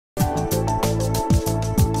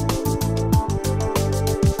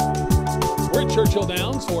Churchill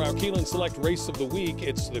Downs for our Keelan Select Race of the Week.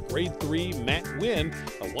 It's the Grade 3 Winn,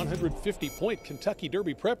 a 150-point Kentucky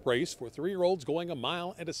Derby prep race for 3-year-olds going a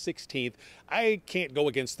mile and a 16th. I can't go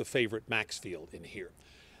against the favorite Maxfield in here.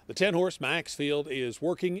 The 10-horse Maxfield is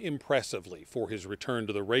working impressively for his return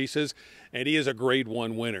to the races, and he is a Grade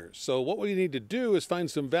 1 winner. So what we need to do is find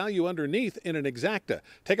some value underneath in an exacta.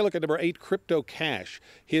 Take a look at number 8, Crypto Cash.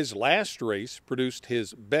 His last race produced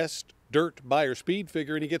his best dirt buyer speed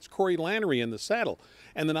figure, and he gets Corey Lannery in the saddle.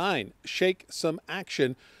 And the 9, Shake Some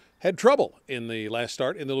Action, had trouble in the last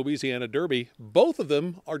start in the Louisiana Derby. Both of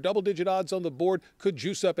them are double-digit odds on the board, could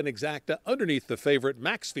juice up an exacta underneath the favorite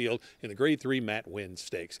Maxfield in the Grade 3 Winn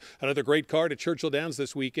Stakes. Another great card at Churchill Downs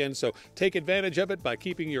this weekend, so take advantage of it by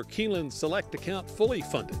keeping your Keelan Select account fully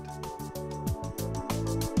funded.